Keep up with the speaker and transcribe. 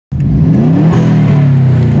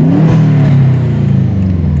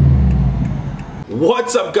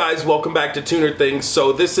What's up, guys? Welcome back to TunerThings.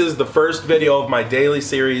 So this is the first video of my daily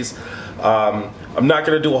series. I'm not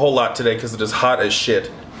going to do a whole lot today because it is hot as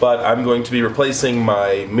shit, but I'm going to be replacing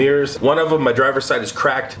my mirrors. One of them, my driver's side, is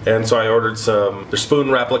cracked, and so I ordered some, they're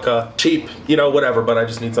spoon replica, cheap, you know, whatever, but I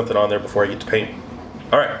just need something on there before I get to paint.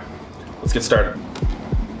 Alright, let's get started.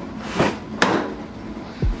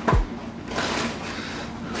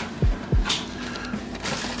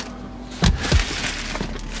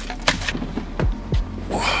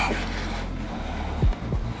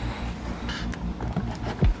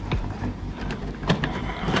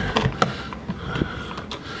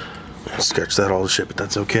 Scratch that all the shit, but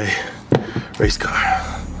that's okay. Race car.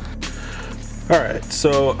 Alright,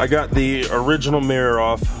 so I got the original mirror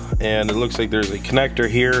off, and it looks like there's a connector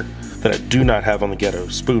here that I do not have on the Ghetto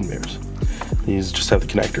spoon mirrors. These just have the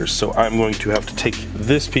connectors, so I'm going to have to take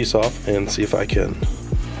this piece off and see if I can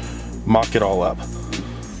mock it all up.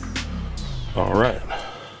 Alright.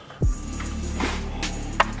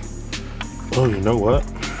 Oh, you know what?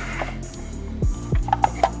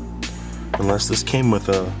 Unless this came with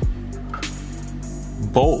a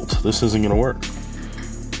bolt, this isn't gonna work.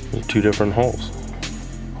 There's two different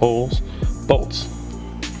holes, bolts.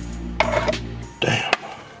 Damn.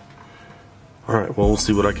 Alright, well, we'll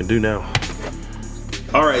see what I can do now.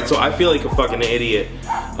 Alright, so I feel like a fucking idiot.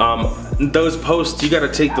 Those posts, you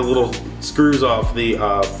gotta take the little screws off the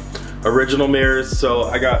original mirrors, so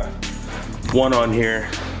I got one on here.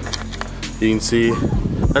 You can see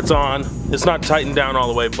that's on. It's not tightened down all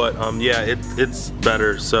the way, but yeah, it's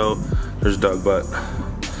better, so there's Doug, but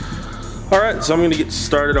alright, so I'm gonna get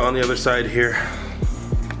started on the other side here.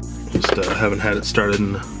 Just haven't had it started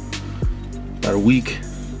in about a week,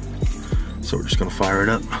 so we're just gonna fire it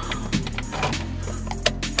up.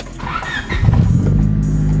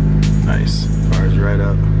 Nice, fires right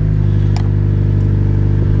up.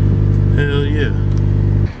 Hell yeah.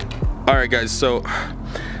 Alright guys, so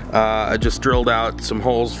I just drilled out some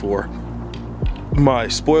holes for my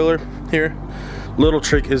spoiler here. Little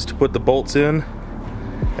trick is to put the bolts in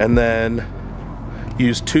and then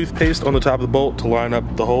use toothpaste on the top of the bolt to line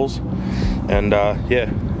up the holes, and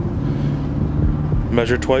yeah,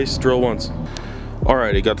 measure twice, drill once.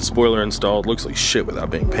 Alrighty, got the spoiler installed. Looks like shit without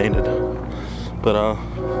being painted, but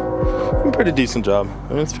a pretty decent job.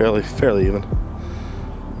 I mean, it's fairly even.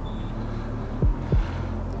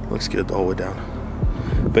 Looks good the whole way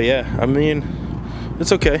down, but yeah, I mean,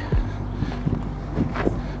 it's okay.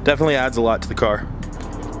 Definitely adds a lot to the car.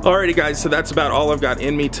 Alrighty guys, so that's about all I've got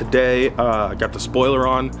in me today. I got the spoiler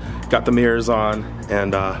on, got the mirrors on,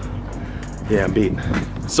 and yeah, I'm beat.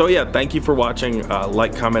 So yeah, thank you for watching.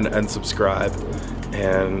 Like, comment, and subscribe,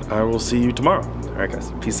 and I will see you tomorrow. Alright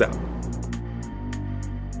guys, peace out.